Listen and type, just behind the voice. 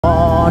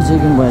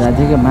Checking भइरहेको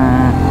थियो कि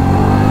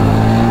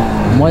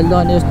मैले त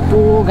अनि यस्तो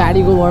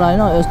गाडीकोबाट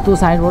होइन यस्तो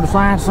साइडबाट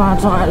स्वाट स्वाट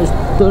स्वाट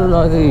यस्तो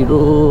लगेको हिरो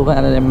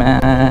पारेर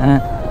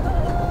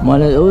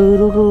मैले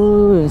रोको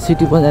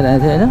सिटी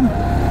बजाइरहेको थिएँ होइन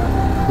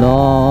ल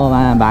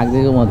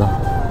भागिदिएको म त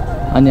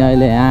अनि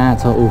अहिले यहाँ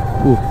छ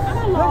ऊ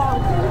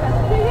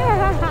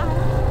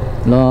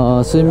ल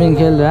स्विमिङ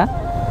खेल्दा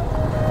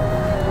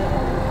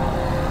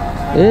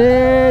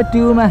ए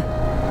ट्युबमा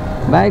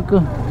बाइकको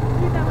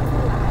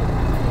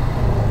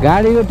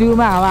गाडीको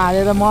ट्युबमा हावा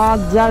हालेर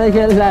मजाले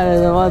खेलिरहेको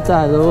रहेछ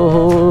बच्चाहरू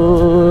ओहो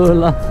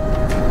ल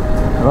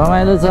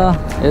रमाइलो छ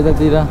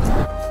यतातिर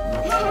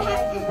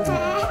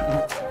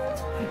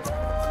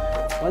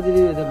कति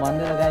रुपियाँ त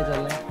भन्दैन गाई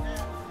चल्ने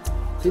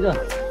छिटो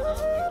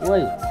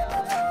ओइ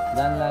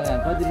जान लाग्यो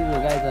कति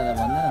रुपियाँ गाई चल्ने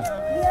भन्दैन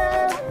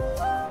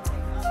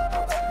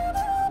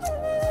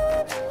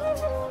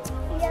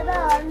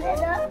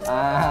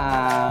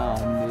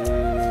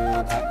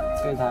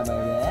ठ्याक्कै थाहा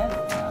पाइदियो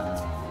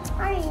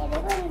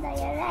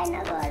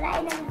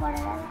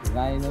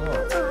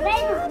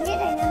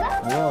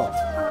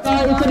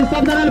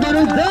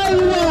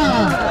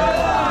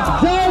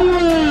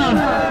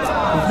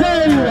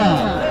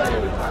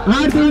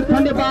हार्दिक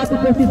धन्यवाद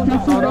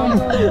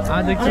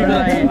आज के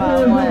लागि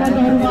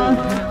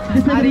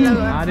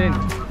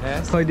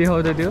खोइ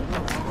देखाउँछ त्यो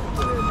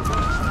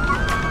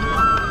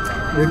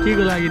के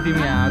को लागि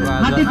तिमी आएको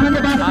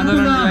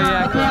आन्दोलनको लागि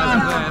आएको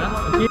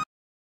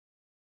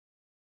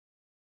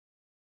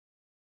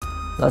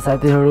ल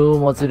साथीहरू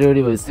म चाहिँ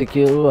रेडी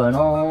भइसक्यो होइन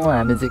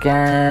हामी चाहिँ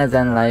कहाँ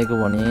जानु लागेको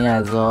भने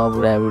आज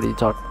बुढाबुढी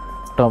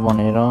चट्ट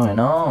बनेर होइन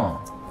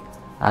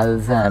आज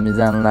चाहिँ हामी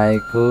जानु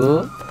लागेको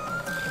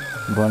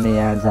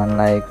बनियार जानु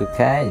लागेको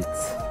खाइच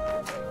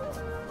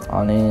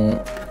अनि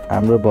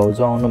हाम्रो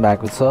भाउजू आउनु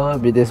भएको छ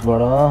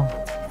विदेशबाट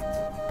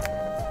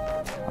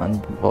अनि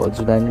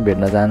भाउजूलाई नि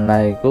भेट्न जानु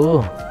लागेको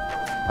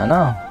होइन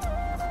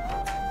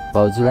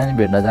भाउजूलाई नि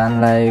भेट्न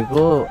जानु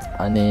लागेको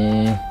अनि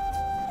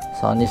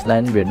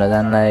सनिसलाई नि भेट्न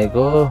जानु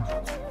लागेको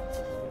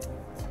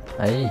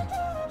है अनि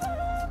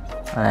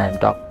हामी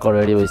टक्क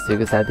रेडी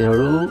भइसक्यो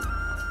साथीहरू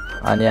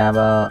अनि अब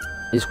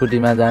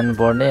स्कुटीमा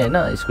जानुपर्ने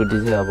होइन स्कुटी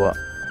चाहिँ अब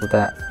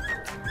उता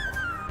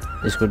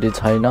स्कुटी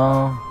छैन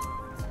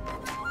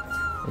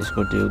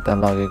स्कुटी उता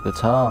लगेको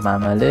छ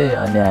मामाले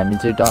अनि हामी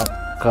चाहिँ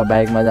टक्क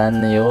बाइकमा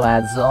जाने हो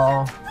आज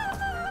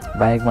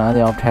बाइकमा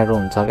अलिक अप्ठ्यारो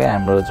हुन्छ क्या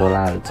हाम्रो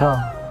झोलाहरू छ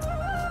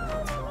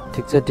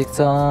ठिक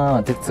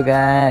छ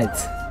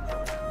गाइज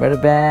मेरो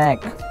ब्याग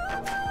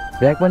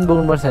पनि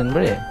बोक्नुपर्छ नि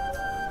बढी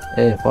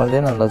ए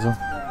पर्दैन ल जाउँ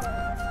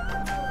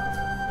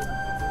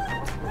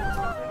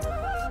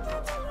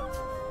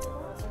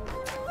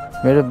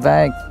मेरो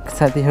ब्याग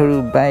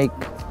साथीहरू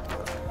बाइक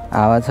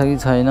हावा छ कि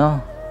छैन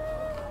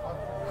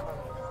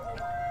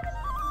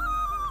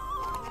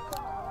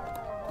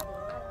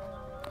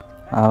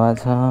हावा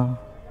छ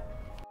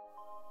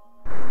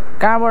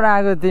कहाँबाट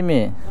आएको तिमी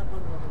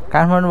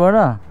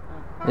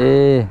काठमाडौँबाट ए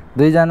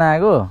दुईजना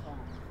आएको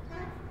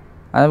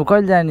अब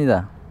कहिले जाने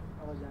त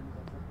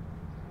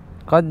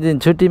कति दिन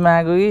छुट्टीमा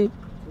आएको कि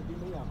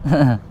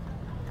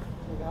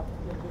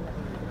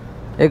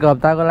एक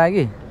हप्ताको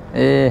लागि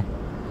ए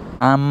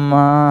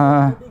आम्मा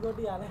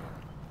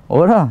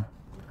हो र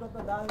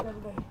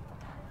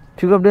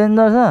पिकअप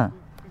डेन्जर छ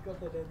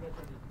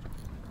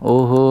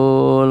ओहो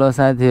ल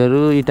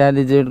साथीहरू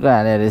इटाली जेटको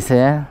हाले रहेछ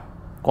यहाँ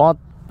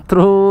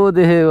कत्रो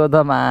देखेको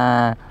त मा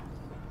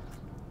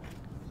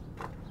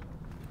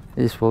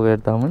स्पोकेट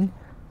त मुनि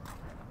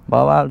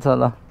बवाल छ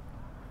ल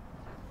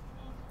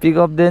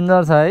पिकअप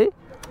डेन्जर छ है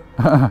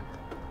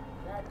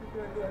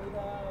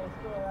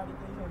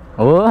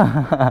हो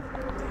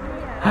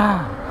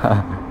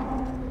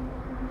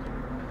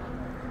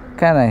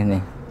कहाँ राख्ने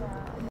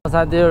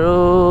साथीहरू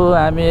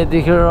हामी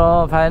यतिखेर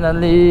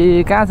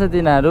फाइनल्ली कहाँ छ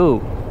तिनीहरू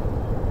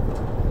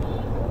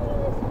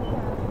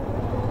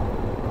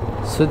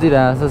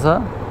सुतिरहेको छ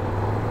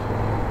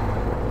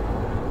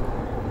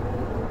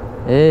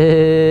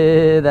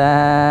ए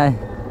दाइ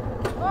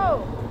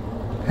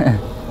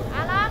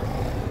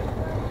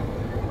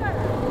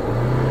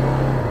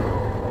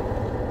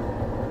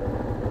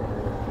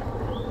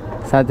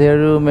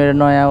साथीहरू मेरो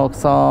नयाँ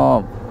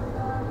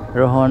workshop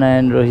Rohan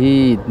and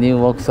Rohit new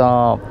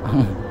workshop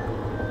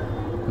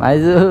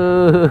भाइजू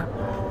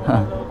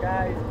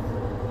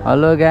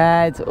hello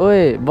guys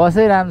ओए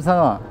बसै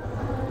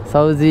राम्रोसँग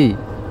सौजी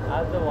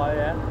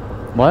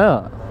भयो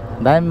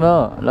दामी भयो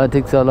ल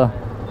ठिक छ ल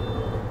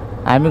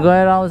हामी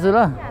गएर आउँछु ल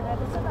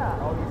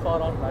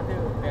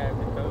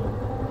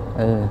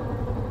ए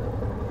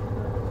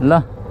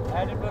ल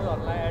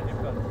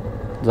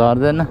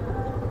झर्दैन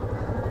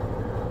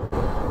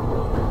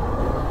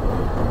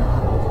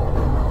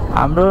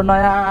हाम्रो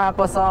नयाँ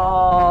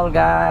पसल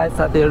गाइस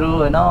साथीहरू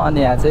होइन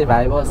अनि यहाँ चाहिँ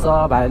भाइ बस्छ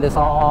भाइले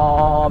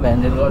सब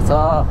ह्यान्डल गर्छ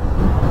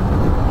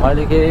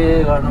मैले के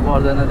गर्नु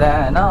पर्दैन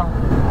त्यहाँ होइन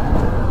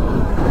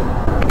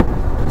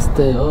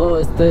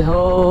यस्तै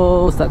हो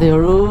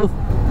साथीहरू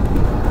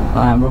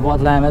हाम्रो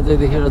बदलामा चाहिँ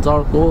देखेर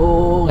चर्को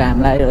घाम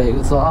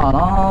लागिरहेको छ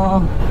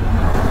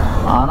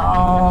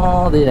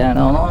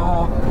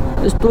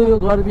यस्तो यो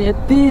गर्मी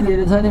यति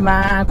धेरै छ नि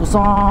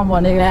कसम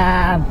भनेको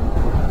यार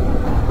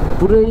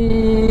पुरै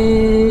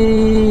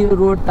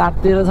रोड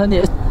तातेर छ नि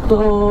यस्तो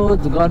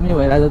गर्मी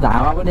भइरहेछ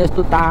हावा पनि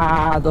यस्तो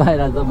तातो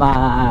आइरहेछ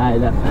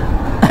बाहिर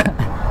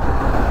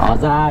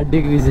 1000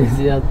 डिग्री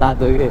सेल्सियस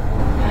तातो के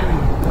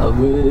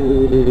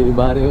अबुई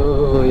बार्यो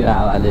यो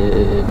हावाले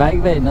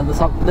बाइकमा हिँड्न त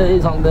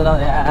सक्दैन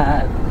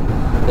यार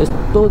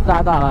यस्तो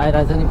तातो हावा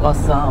आइरहेछ नि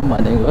कसम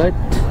भनेको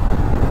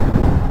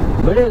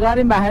भिडियो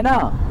गाडी पनि आएन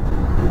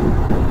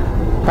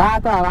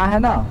तातो हावा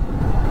आएन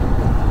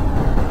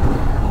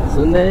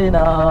सुन्दैन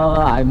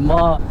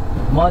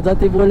म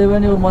जति बोले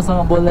पनि ऊ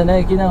मसँग बोल्दैन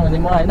किनभने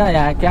म होइन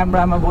यहाँ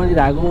क्यामेरामा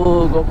बोलिरहेको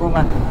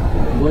गोप्रोमा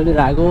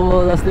बोलिरहेको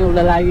जस्तै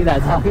उसलाई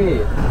लागिरहेछ कि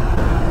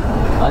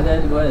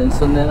अलिअलि बोल्यो भने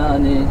सुन्दैन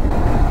अनि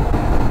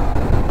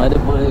मैले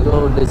बोलेको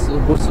उसले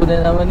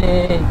सुनेन भने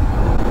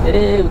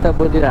उता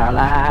बोलिरह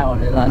होला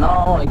भनेर नो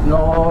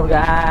इग्नोर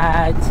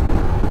गाइज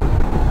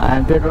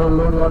हामी पेट्रोल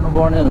लोड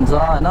गर्नुपर्ने हुन्छ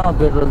होइन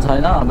पेट्रोल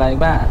छैन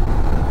बाइकमा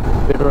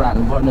पेट्रोल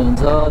हाल्नुपर्ने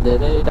हुन्छ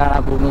धेरै टाढा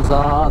पुग्नु छ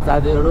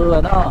साथीहरू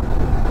होइन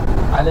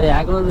अहिले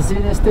यहाँको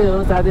सिन यस्तै हो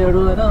साथीहरू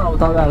होइन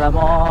तपाईँहरूलाई म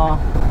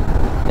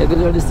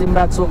एकैचोटि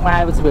सिमराज चोकमा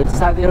आएपछि भेट्छु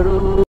साथीहरू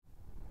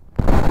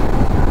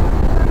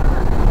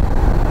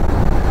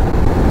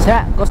छ्या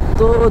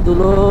कस्तो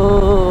धुलो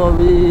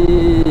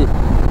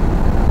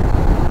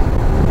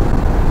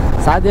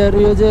साथीहरू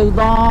यो चाहिँ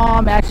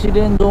एकदम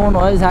एक्सिडेन्ट जोन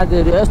हो है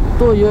साथीहरू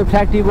यस्तो यो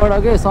फ्याक्ट्रीबाट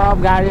के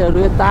सब गाडीहरू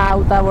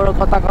यताउताबाट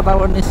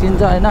कताबाट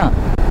निस्किन्छ होइन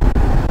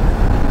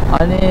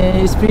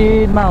अनि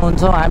स्पिडमा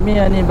हुन्छौँ हामी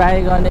अनि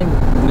बाइक अनि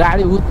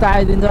गाडी उता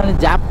आइदिन्छ अनि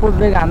झ्याप्पो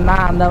ब्रेक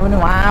हान्दा पनि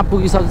वहाँ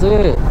पुगिसक्छ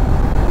कि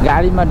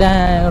गाडीमा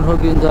ड्याङ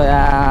ठोकिन्छ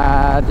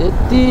यार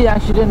यति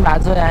एक्सिडेन्ट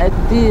भएको छ यहाँ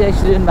यति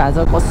एक्सिडेन्ट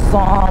भएको छ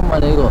कसम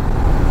भनेको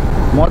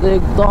म त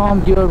एकदम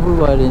केयरफुल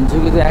भएर हिँड्छु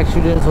कि त्यो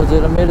एक्सिडेन्ट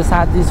सोचेर मेरो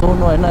साथी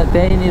सोनु होइन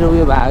त्यहीँनिर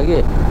उयो भयो कि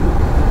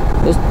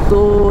यस्तो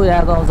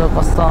याद आउँछ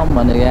कसम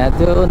भनेको यहाँ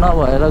त्यो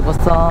नभएर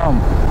कसम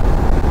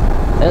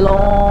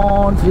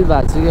एलोन फिल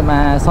भएको छु कि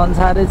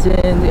संसारै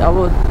चेन्ज अब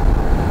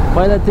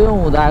पहिला त्यो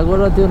हुँदाको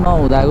र त्यो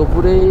नहुँदाको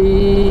पुरै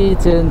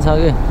चेन्ज छ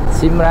कि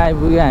सिमरा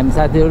आइपुग्यो हामी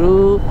साथीहरू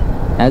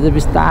यहाँ चाहिँ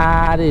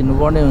बिस्तारै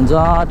हिँड्नुपर्ने हुन्छ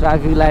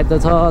ट्राफिक लाइट त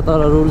छ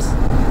तर रुल्स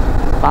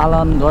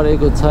पालन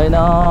गरेको छैन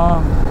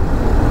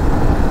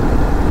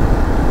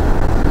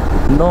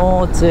नो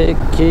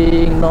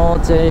चेकिङ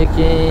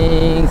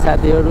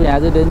साथीहरू यहाँ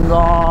चाहिँ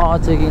डेन्जर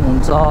चेकिङ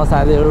हुन्छ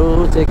साथीहरू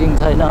चेकिङ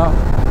छैन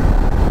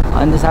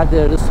अनि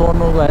साथीहरू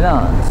सोनुको होइन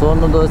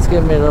सोनु दोषकै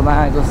मेरोमा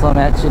कसम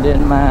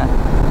एक्सिडेन्टमा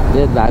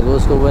डेथ भएको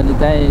उसको पनि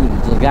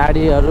त्यहीँ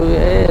गाडीहरू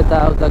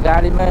यताउता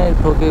गाडीमै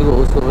ठोकेको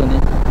उसको पनि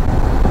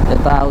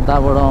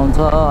यताउताबाट आउँछ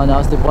अनि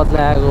अस्ति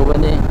पत्लाएको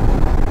पनि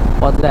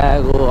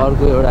पत्लाएको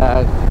अर्को एउटा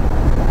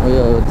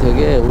उयो थियो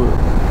कि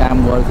काम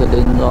गर्थ्यो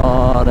डेन्जर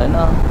होइन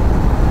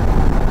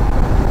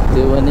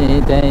त्यो पनि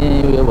त्यहीँ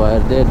उयो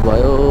भएर डेथ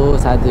भयो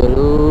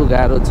साथीहरू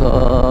गाह्रो छ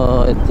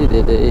यति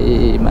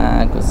धेरैमा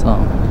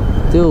कसम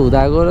त्यो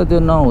हुँदाको र त्यो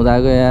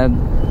नहुँदाको यार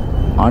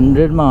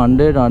 100मा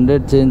 100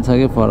 चेन्ज छ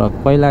कि फरक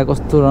पहिला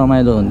कस्तो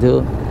रमाइलो हुन्थ्यो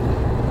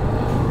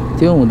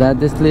त्यो हुँदा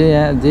त्यसले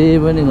यार जे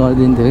पनि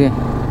गरिदिन्थ्यो कि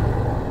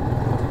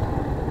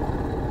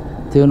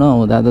त्यो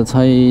नहुँदा त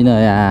छैन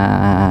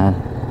यार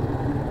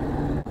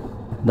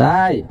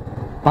दाइ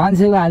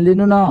 500को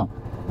हालिदिनु न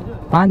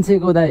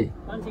 500को दाइ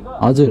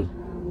हजुर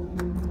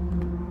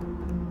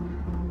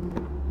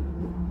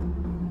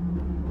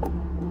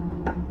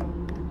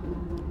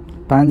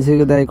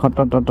 500को दाइ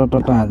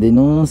खट्ट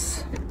हालिदिनुहोस्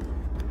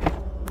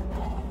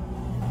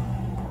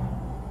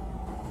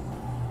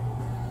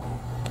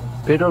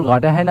पेट्रोल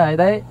घट्या छैन है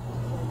दाइ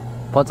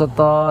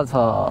 75 छ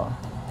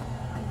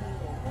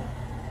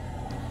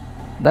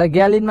दाइ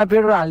ग्यालिनमा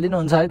पेट्रोल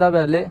हालिदिनुहुन्छ है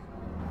तपाईँहरूले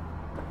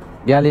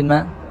ग्यालिनमा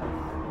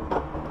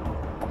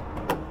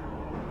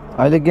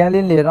अहिले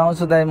ग्यालिन लिएर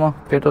आउँछु दाइ म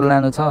पेट्रोल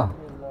लानु छ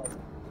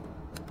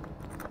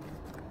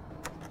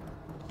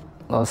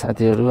ल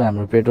साथीहरू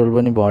हाम्रो पेट्रोल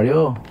पनि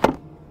बढ्यो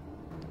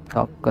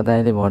टक्क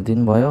दाइले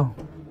भरिदिनु भयो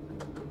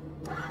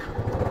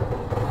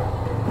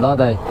ल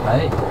दाइ है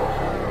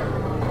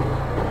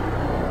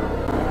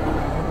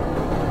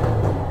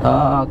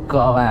टक्क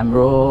अब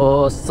हाम्रो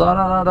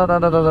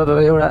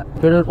एउटा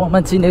पेट्रोल पम्पमा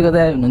चिनेको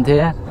दाइ हुनुहुन्थ्यो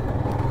यार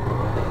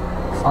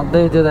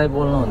सधैँ त्यो दाइ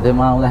बोल्नुहुन्थ्यो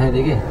म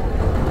आउँदाखेरि कि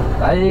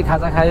भाइ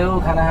खाजा खायो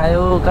खाना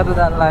खायो कता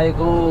जानु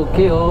लागेको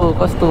के हो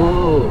कस्तो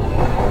हो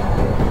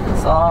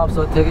सब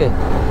सोध्थ्यो कि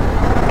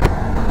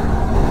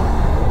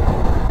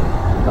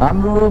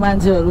राम्रो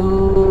मान्छेहरू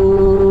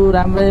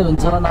राम्रै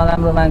हुन्छ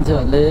नराम्रो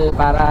मान्छेहरूले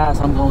पारा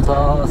सन्काउँछ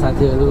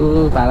साथीहरू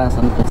पारा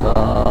सन्काउँछ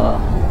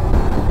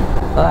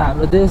तर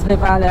हाम्रो देश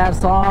नेपाल यार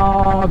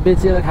सब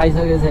बेचेर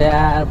खाइसकेको छ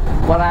यार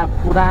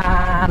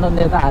पुरानो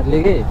नेताहरूले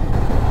के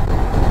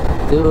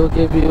त्यो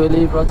केपी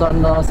ओली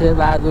प्रचण्ड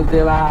शेरबहादुर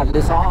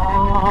देवाहरूले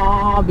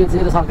सब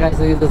बेचेर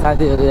सकाइसकेको छ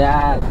साथीहरू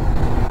यार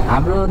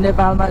हाम्रो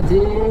नेपालमा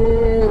जे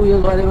उयो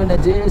गऱ्यो भने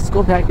जेसको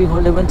फ्याक्ट्री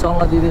खोल्यो पनि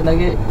चल्न दिँदैन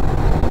कि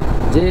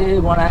जे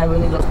बनायो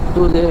भने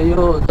जस्तो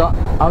यो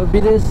अब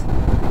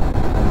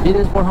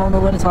विदेश पठाउनु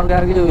पनि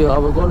सरकारकै उयो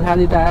अब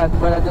गोर्खाली टायर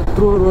पहिला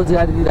त्यत्रो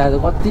रोजगारी दिइरहेको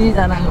थियो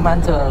कतिजनाको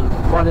मान्छे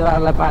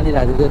परिवारलाई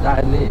पालिरहेको थियो त्यो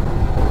टायरले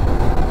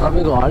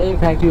तपाईँको हरेक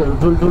फ्याक्ट्रीहरू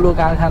ठुल्ठुलो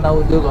कारखाना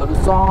उद्योगहरू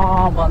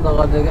सब बन्द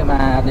गरिदियो क्या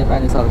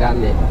नेपाली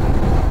सरकारले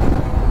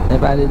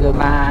नेपाली त्यो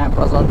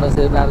प्रचण्ड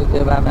शेर्पाहरू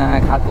देवामा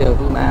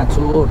खाद्यहरूमा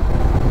छोड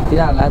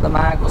तिनीहरूलाई त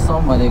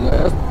कसम भनेको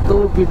यस्तो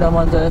पिट्न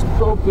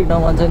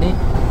मन छ नि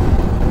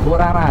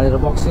बोरामा हालेर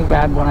बक्सिङ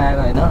प्याड बनाएर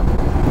होइन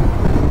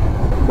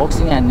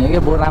बक्सिङ हान्ने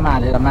क्या बोरामा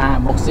हालेर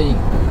बक्सिङ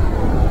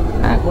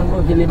कुन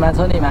फिल्ममा छ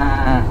नि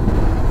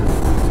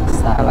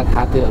सारा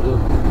खाद्यहरू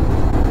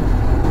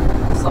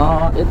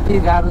यति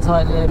गाह्रो छ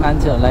अहिले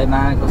मान्छेहरूलाई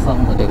कसम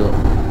भनेको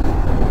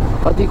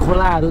कति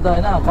खोलाहरू त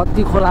होइन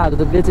कति खोलाहरू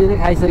त बेचेरै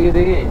खाइसकेको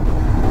थियो कि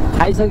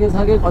खाइसकेछ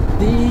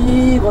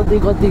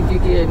कति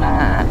केमा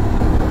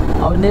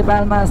अब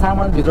नेपालमा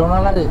सामान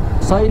भित्राउनलाई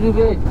 100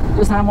 रुपियाँ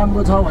त्यो सामानको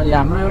छ भने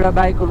हाम्रो एउटा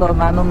बाइकको ल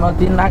मानौँ न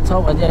 3 लाख छ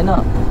भने होइन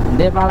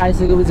नेपाल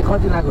आइसकेपछि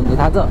कति लाख हुन्छ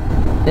थाहा छ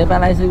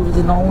नेपाल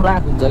आइसकेपछि 9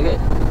 लाख हुन्छ के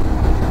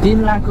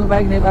 3 लाखको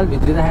बाइक नेपाल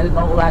भित्रिँदाखेरि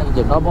 9 लाख हुन्छ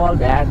डबल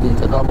भ्याट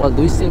दिन्छ डबल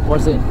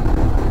 200%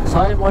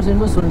 100%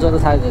 पो सुन्छ त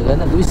सायद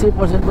होइन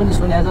 200% पनि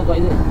सुनेको छ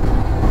कहिले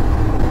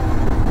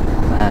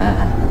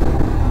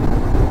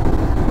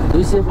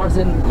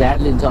 200% भ्याट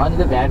लिन्छ अनि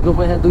त भ्याटको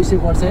पैसा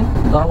 200%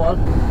 डबल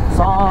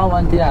सब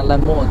अनि तिनीहरूलाई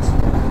मोज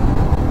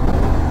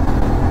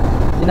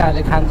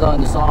तिनीहरूले खान्छ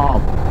अनि सब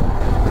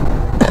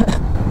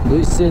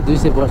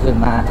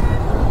 200%मा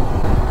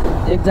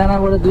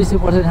एकजनाबाट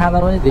 200% खाँदा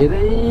पनि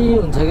धेरै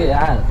हुन्छ कि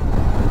यार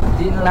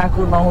 3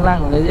 लाखको 9 लाख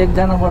हुँदा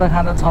एकजनाबाट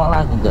खाँदा 6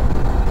 लाख हुन्छ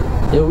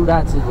एउटा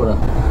चिजबाट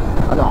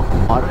अनि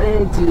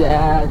हरेक चिज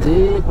जे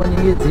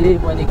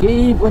पनि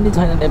केही पनि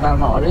छैन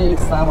नेपालमा हरेक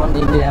सामान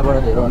इन्डियाबाट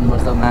लिएर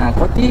आउनुपर्छ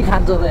कति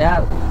खान्छ त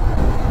यार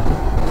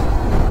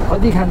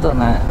कति खान्छ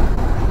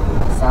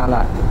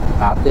साला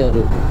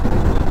भातेहरू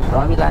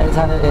रवि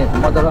लामिछाने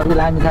म त रवि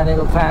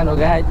लामिछानेको फ्यान हो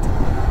गाइड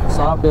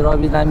सबले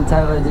रवि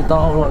लामिछानेलाई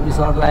जिताउँ रवि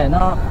सरलाई होइन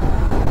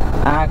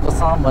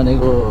कसम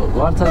भनेको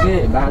गर्छ के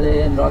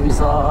बालेन रवि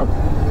सर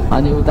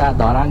अनि उता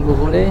धरानको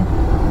गोरे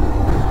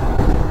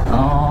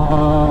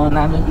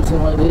नामै बिर्सेँ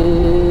मैले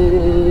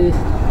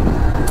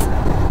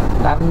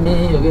दामी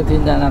हो कि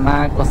 3 जना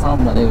कसम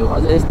भनेको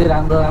अझै यस्तै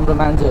राम्रो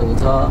मान्छेहरू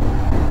छ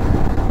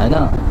होइन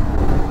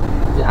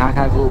त्यो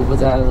आँखाको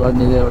उपचार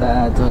गर्ने एउटा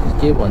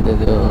के भन्थ्यो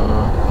त्यो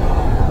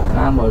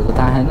नामहरू त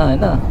थाहा छैन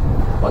होइन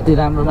कति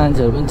राम्रो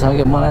मान्छेहरू पनि छ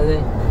कि मलाई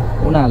चाहिँ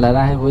उनीहरूलाई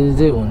राखेपछि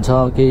चाहिँ हुन्छ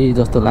केही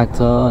जस्तो लाग्छ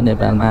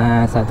नेपालमा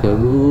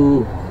साथीहरू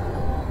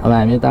अब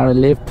हामी यताबाट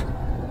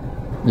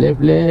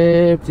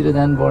लेफ्टतिर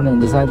जानुपर्ने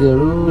हुन्छ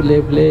साथीहरू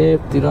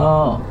लेफ्टतिर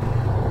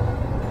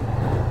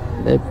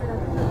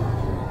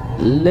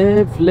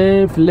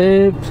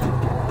लेफ्ट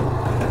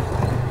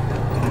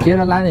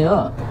केरा लाने हो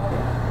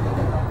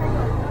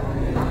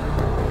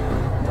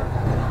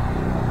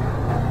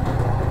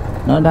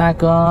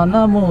नढाकन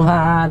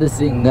मुहार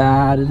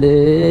सिङ्गारले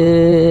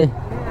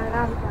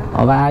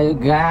अब आयो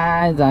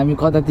गाइज हामी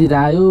कतातिर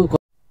आयो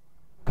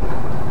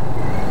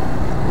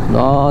ल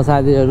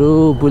साथीहरू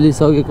पुलिस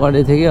अघि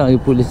कडेको थियो कि अघि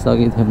पुलिस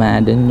अघि थियो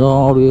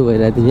डेन्जर उयो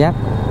भइरहेको थियो यार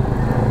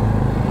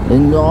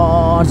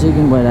डेन्जर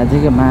चेकिङ भइरहेको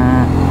थियो कि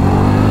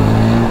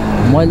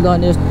मैले त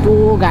अनि यस्तो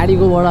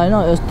गाडीकोबाट होइन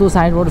यस्तो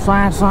साइडबाट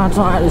स्वाट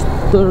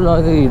यस्तो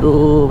लगेको हिरो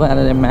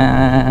पारेर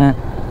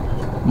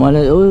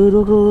मैले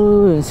रोक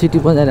सिटी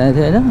बजाइरहेको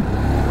थिएँ होइन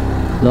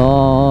ल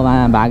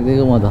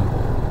भागिदिएको म त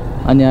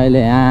अनि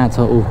अहिले यहाँ छ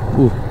ऊ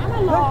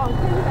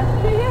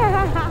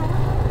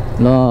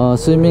ल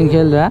स्विमिङ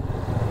खेल्दा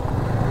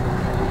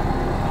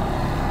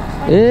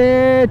ए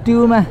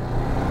ट्युबमा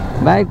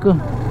बाइकको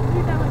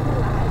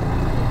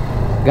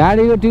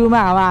गाडीको ट्युबमा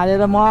हावा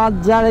हालेर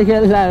मजाले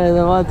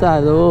खेलिरहेको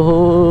बच्चाहरू ओहो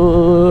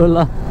ल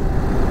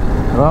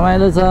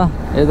रमाइलो छ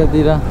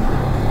यतातिर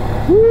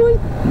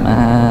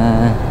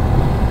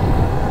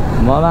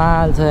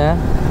बवाल छ यार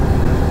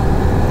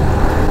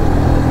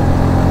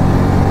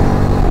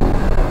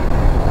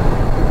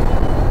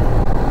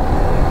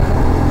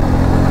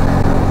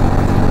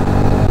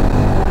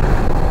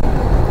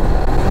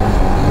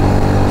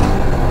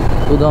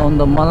कुदाउनु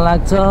त मन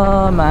लाग्छ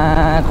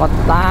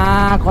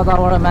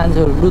कताबाट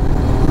मान्छेहरू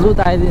लुत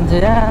आइदिन्छ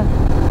यार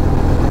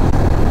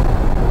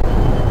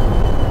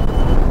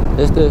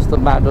यस्तो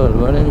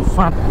बाटोहरूबाट नि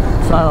फाट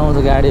आउँछ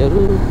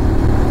गाडीहरू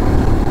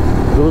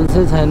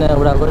रुल्सै छैन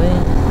एउटा पनि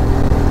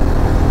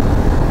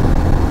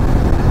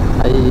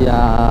आइया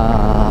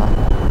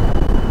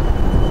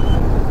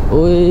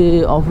ओए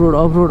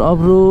अफरोड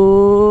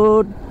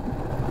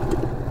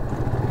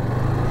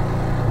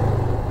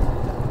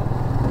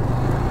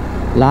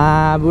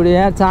ला बुढी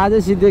यार चार्जै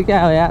सिद्धो क्या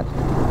हो यार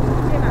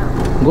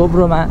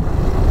गोप्रोमा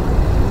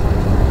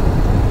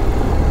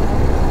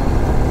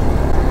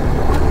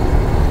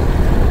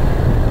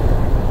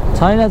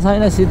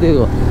छैन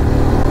सिद्धेको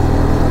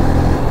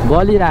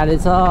बलिरहेको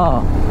छ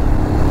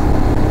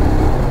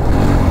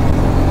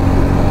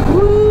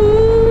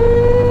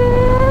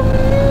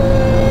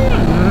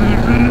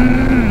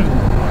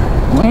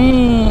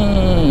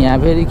यहाँ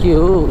फेरि के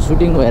हो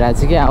सुटिङ भइरहेको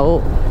छ क्या हो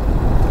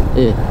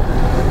ए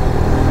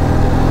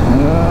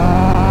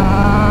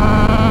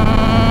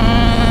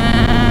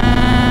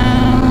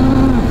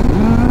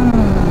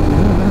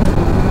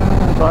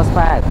फर्स्ट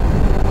पार्ट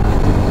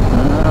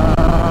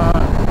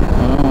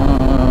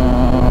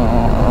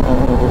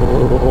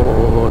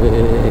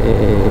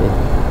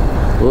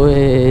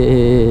ओए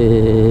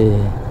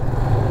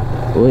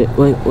ओए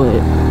ओए ओए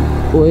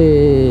ओए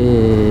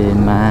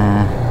मा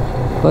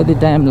कति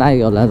टाइम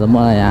लाग्यो होला त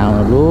मलाई यहाँ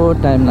आउनु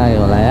रोड टाइम लाग्यो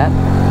होला यार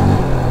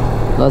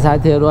ल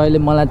साथीहरू अहिले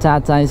मलाई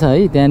चार्ज चाहिन्छ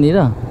है त्यहाँनिर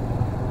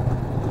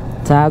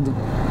चार्ज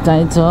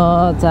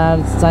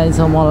चाहिन्छ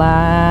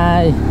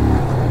मलाई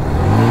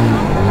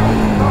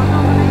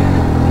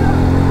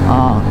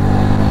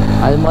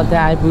अहिले म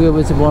त्यहाँ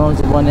आइपुगेपछि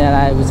बनाएर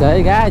आएपछि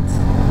है गाइज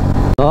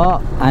ल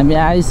हामी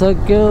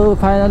आइसक्यो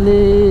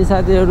फाइनली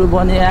साथीहरू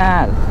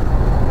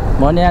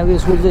बनियारको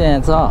स्कुल चाहिँ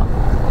यहाँ छ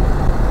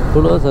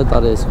ठुलो छ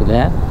तर स्कुल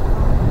यहाँ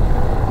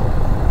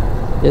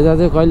यता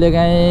चाहिँ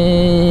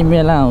कहिलेकाहीँ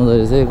मेला हुँदो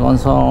रहेछ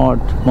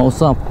कन्सर्ट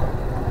मौसम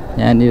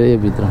यहाँनिर यो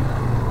भित्र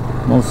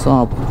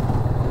मौसम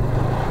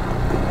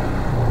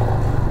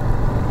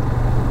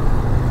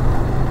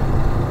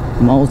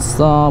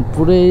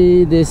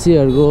पुरै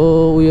देशीहरूको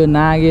उयो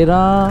नागेर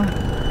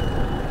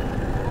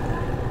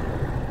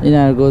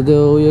यिनीहरूको त्यो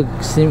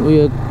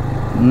उयो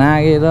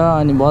नागेर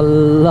अनि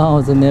बल्ल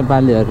आउँछ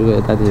नेपालीहरूको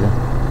यतातिर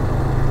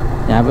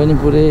यहाँ पनि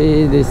पुरै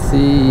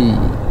देशी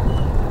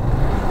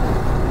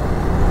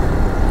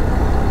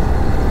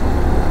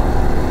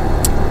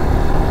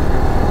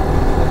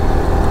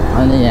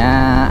अनि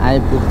यहाँ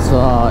आइपुग्छ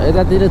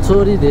यतातिर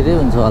चोरी धेरै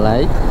हुन्छ होला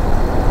है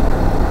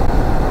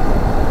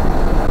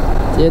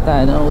यता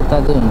होइन उता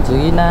चाहिँ हुन्छ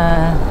कि ना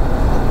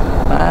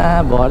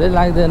भरै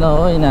लाग्दैन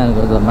हो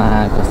यिनीहरूको त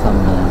माको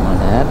सम्झना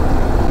यार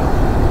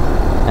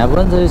यहाँ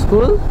पनि छ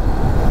स्कुल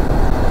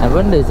यहाँ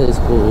पनि रहेछ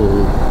स्कुल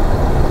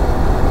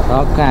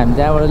टक्क हामी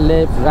त्यहाँबाट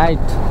लेफ्ट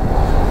राइट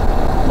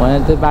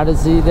भनेर त्यो बाटो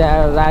सिधा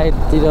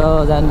राइटतिर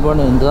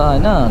जानुपर्ने हुन्छ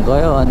होइन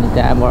गयो अनि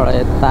त्यहाँबाट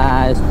यता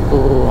यस्तो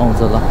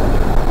आउँछ ल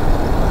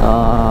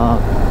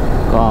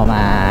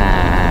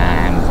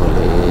कमान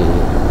फुले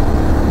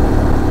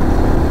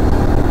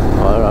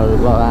घरहरू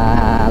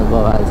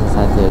बवाल छ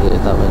साथीहरू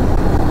यता पनि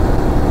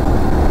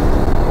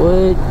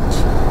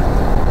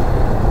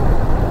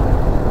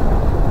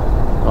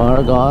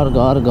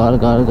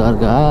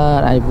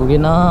घर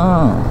आइपुगेन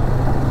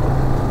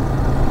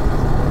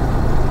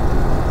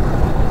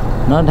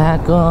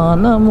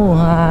नढाकन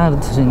मुहार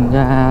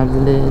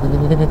शृङ्गारले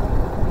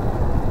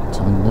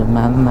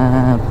चन्द्रमामा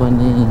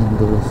पनि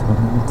दोष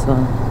हुन्छ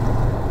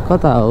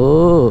कता हो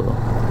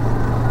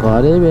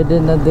घरै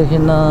भेटेन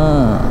देखेन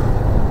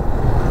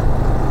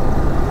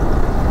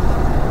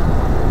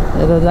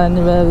यता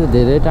जाने बेला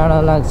धेरै टाढा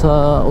लाग्छ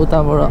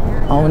उताबाट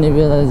आउने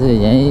बेला चाहिँ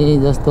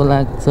यहीँ जस्तो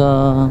लाग्छ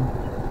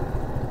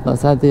ल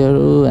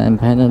साथीहरू हामी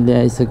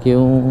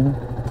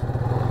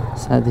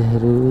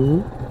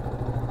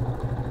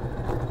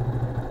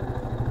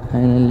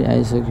फाइनली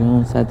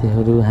आइसक्यौँ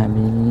साथीहरू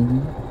हामी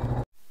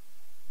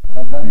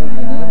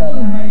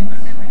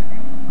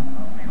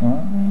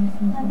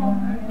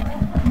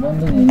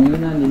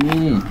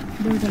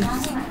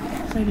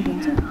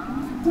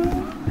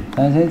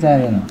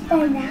चाहिँदैन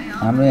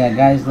हाम्रो यहाँ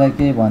गाइजलाई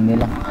केही भन्दै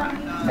ल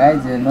गाइज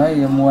हेर्नु है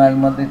यो मोबाइल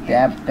मात्रै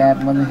ट्याप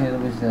मात्रै खेर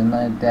बसेर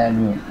नयाँ ट्याप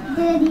यो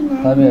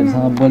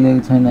तपाईँहरूसँग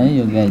बोलेको छैन है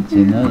यो गाइज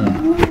छैन है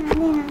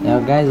यहाँ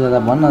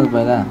गाइजहरूलाई भन्न त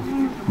पहिला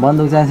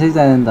बन्दुक चाहिन्छ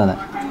चाहिँदैन तँलाई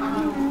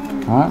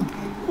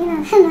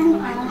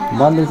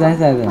बन्दुक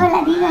चाहिँदैन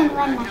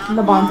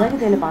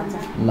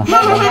ल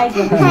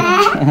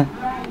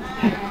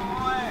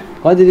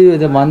कति रुपियाँ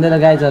त्यो भन्दैन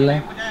गाइजहरूलाई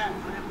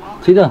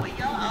छिटो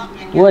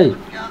ओइ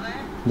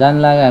जानु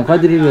लाग्यो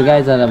कति रुपियाँ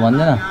गाइजहरूलाई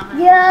भन्दैन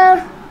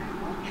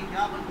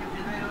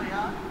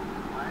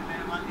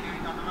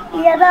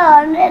 100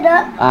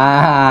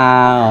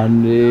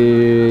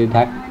 100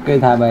 ठ्याक्कै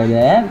थाहा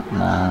पाइदिए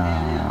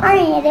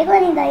अनि हेरेको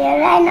नि त यो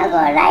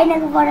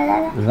राइनोको बडा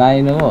दादा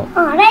राइनो हो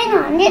राइनो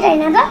 100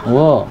 हैन त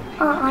हो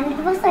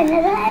 100 बस हैन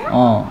र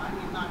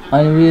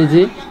अनि उयो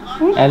चाहिँ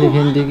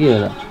एलिफेन्ट के हो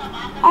र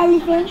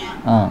एलिफेन्ट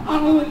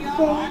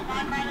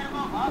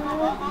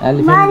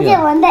एलिफेन्ट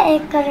भन्दा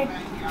 1 करोड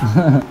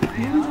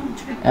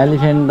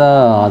एलिफेन्ट त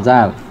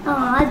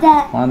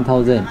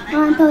 1000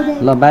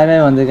 ल बाई बाई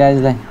भन्दै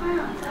गाइजलाई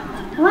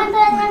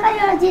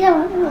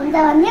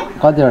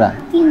कतिवटा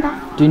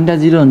 3टा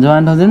 0 हुन्छ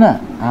 1000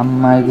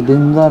 आम्मा यो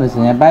डेन्जर रहेछ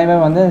यहाँ बाई बाई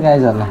भन्दै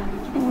गाइजहरूलाई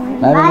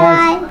बाई बाई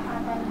गाइज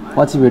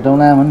पछि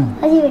भेटौँला भन्नु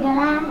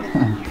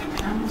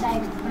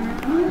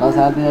ल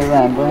साथीहरू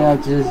हामी पनि अब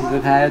चिसो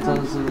खायो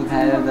चिसो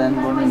खाएर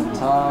जानुपर्ने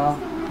हुन्छ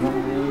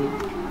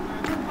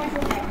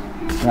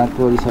रात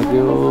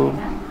परिसक्यो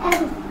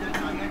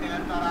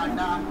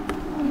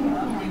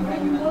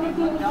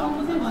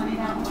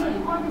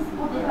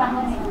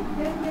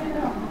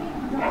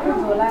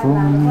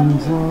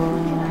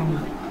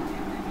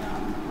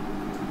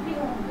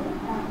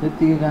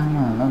त्यतिकै राख्नु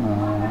हाल न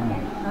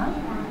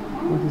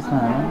त्यसमा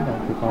हाल नि त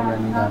त्यो कपडा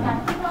निकाल्नु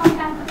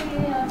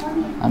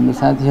हाम्रो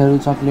साथीहरू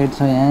चक्लेट छ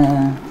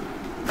यहाँ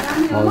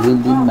भाउजू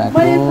दिनु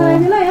भएको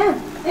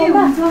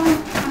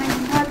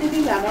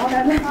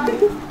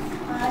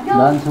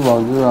जान्छु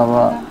भाउजू अब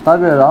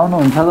तपाईँहरू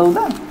आउनुहुन्छ त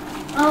उता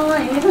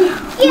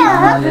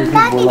आमाले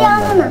चाहिँ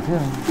बोलाउनु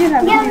भएको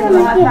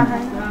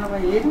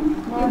थियो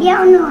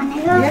ल्याउनु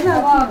भनेको हेर्न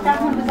अब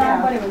काठमाडौँ जानु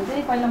पर्यो भने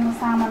चाहिँ पहिला म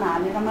सामान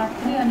हालेर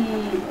मात्रै अनि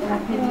एउटा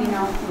फेरि लिन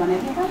आउँछु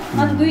भनेको थिएँ त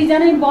अन्त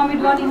दुईजनै बमिट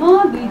गर्ने हो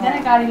दुईजनै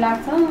गाडी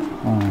लाग्छ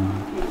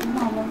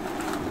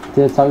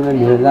त्यो चक्लेट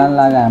लिएर जानु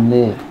लाग्यो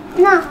हामीले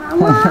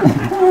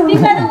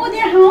तिमीलाई त उ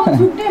देखाऊ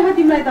छुट्टै छ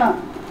तिमीलाई त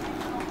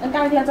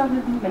गाडीलाई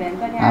चक्लेट दिनु भने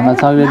हामीलाई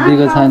चक्लेट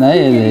दिएको छैन है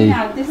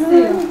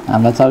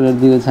हामीलाई चक्लेट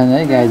दिएको छैन है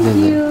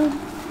गाइजहरूले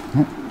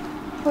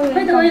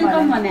खै त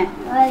वेलकम भने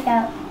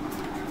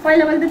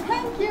पहिला मैले त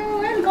थ्याङ्क यू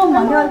वेलकम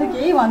भन्दै अहिले त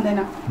केही भन्दैन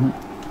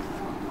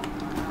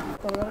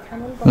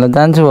ल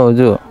जान्छु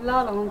भाउजू ल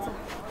हुन्छ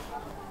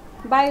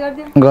बाई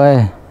गरिदिनु गए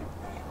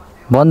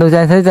बन्दुक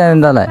चाहिन्छ है चाहिँदैन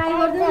तँलाई बाई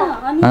गरिदिनु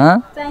अनि हँ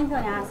चाहिन्छ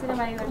भने हाँसेर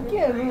बाई गरिदिनु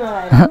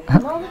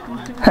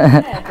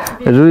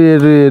रुयो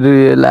रुयो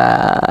रुयो ला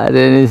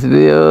रेनिस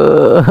रुयो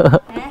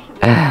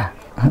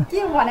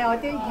के भने हो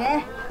त्यो हे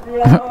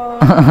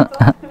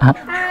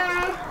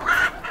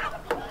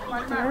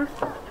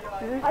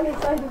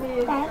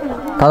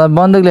तँलाई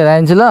बन्दुक लिएर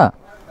आइन्छु ल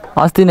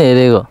अस्ति नै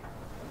हेरेको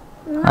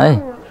है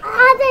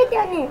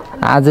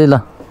आजै ल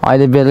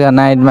अहिले बेलुका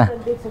नाइटमा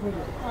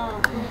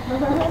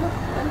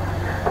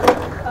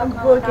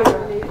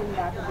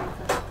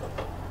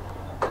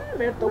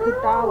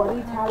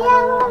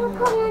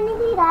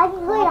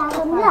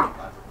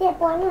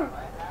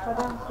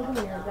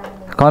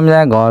कमिला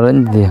घर हो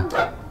नि त्यो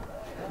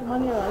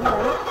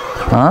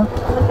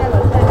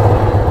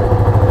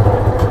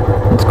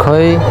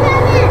खोइ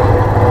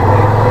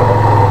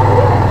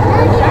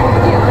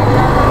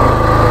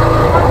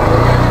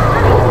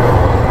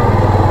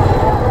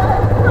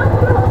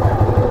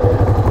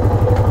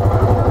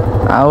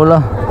आऊ ल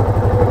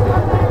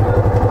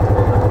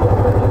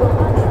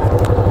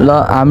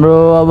हाम्रो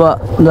अब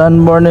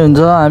जानुपर्ने हुन्छ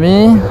हामी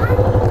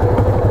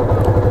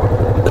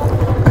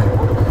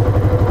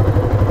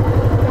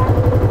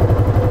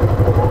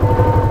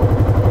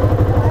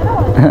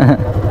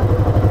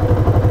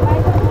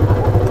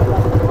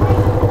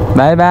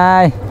बाई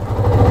बाई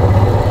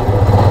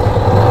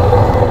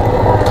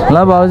ल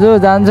भाउजू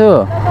जान्छु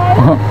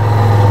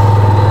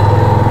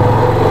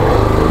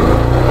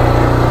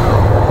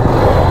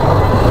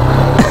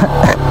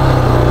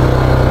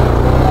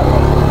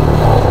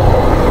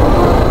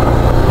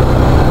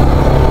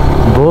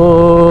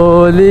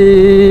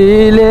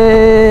भोलिले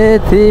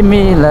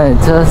तिमीलाई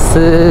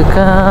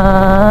जसकाए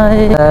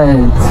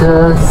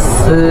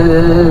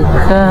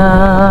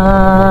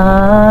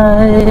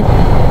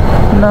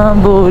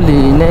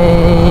नबोली नै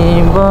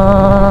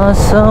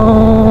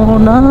बसौँ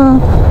न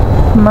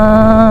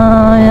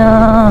मायालु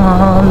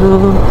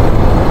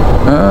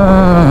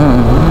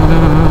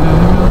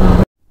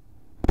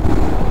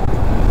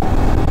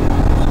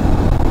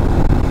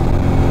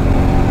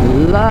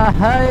ला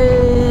है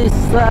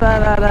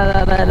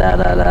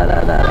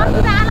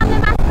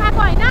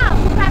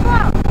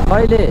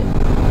कहिले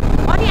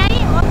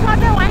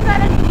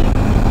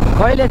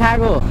कहिले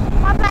खाएको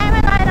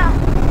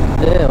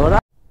ए हो र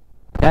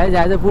गाइज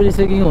आज पुलिस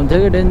चेकिङ हुन्छ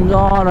कि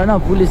डेन्जर होइन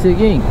पुलिस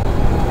चेकिङ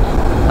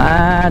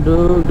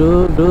ढुक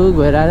ढुक ढुक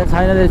भइरहेको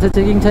छैन रहेछ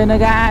चेकिङ छैन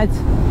गाइज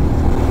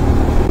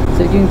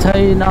चेकिङ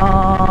छैन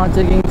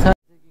चेकिङ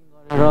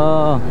गरेर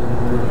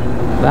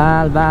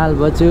बाल बाल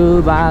बच्चु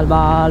बाल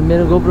बाल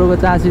मेरो गोप्रोको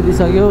चासी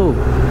दिइसक्यो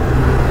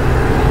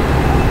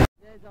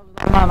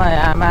जगदम्बामा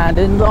आमा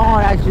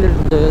डेन्जर एक्सिडेन्ट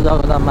हुन्छ यो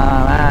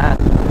जगदम्बामा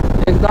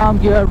एकदम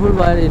केयरफुल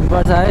भएर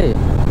हिँड्नुपर्छ है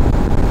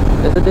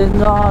यो त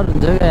डेन्जर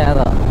हुन्छ क्या यहाँ त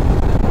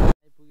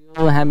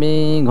हामी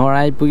घर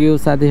आइपुग्यौँ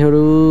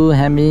साथीहरू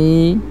हामी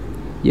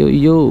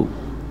यो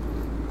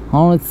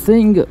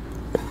सिंह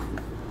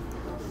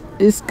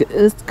इस्क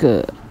इस्क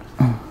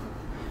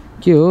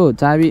के हो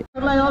चाबी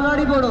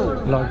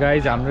ल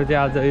गाइज हाम्रो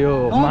चाहिँ आज यो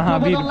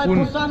महावीर पुन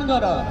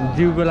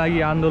जीवको लागि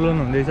आन्दोलन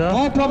हुँदैछ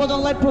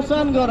प्रवचनलाई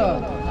प्रोत्साहन गर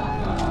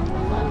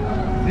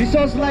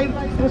रिसर्चलाई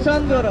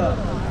प्रोत्साहन गर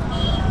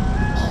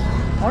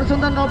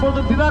अनुसन्धान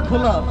नपर्दो विभाग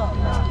खोल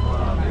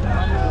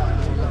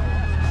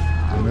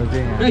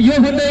र यो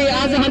भन्दै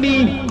आज हामी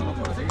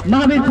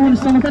महावीर पुन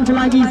समर्थनको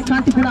लागि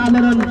शान्तिपूर्ण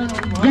आन्दोलन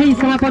यही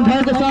समापन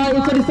भएको छ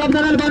यसरी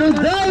सबजनाले भनौँ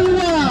जय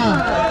युवा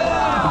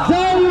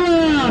जय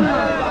युवा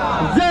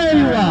जय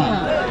युवा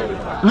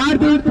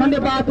हार्दिक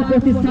धन्यवाद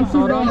उपस्थित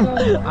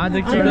आज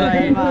के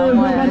लागि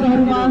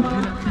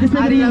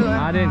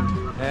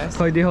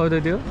खै देखाउ त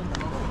त्यो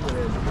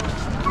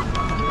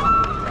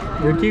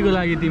यो के को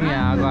लागि तिमी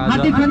आएको आज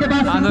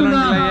आन्दोलनको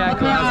लागि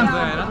आएको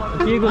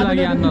के को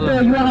लागि आन्दोलन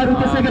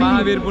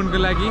महावीर पुनको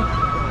लागि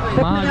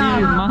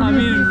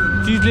महावीर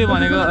चिजले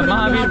भनेको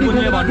महावीर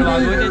पुनले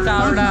भन्नुभएको चाहिँ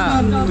चारवटा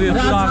उयो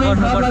पुरा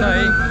गर्नुपर्छ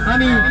है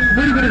हामी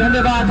बढी बढी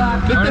धन्यवाद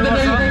व्यक्त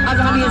गर्दै आज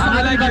हामी यस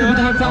आन्दोलनबाट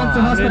बिदा हुन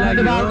चाहन्छौँ।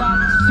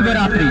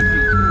 शुभरात्रि।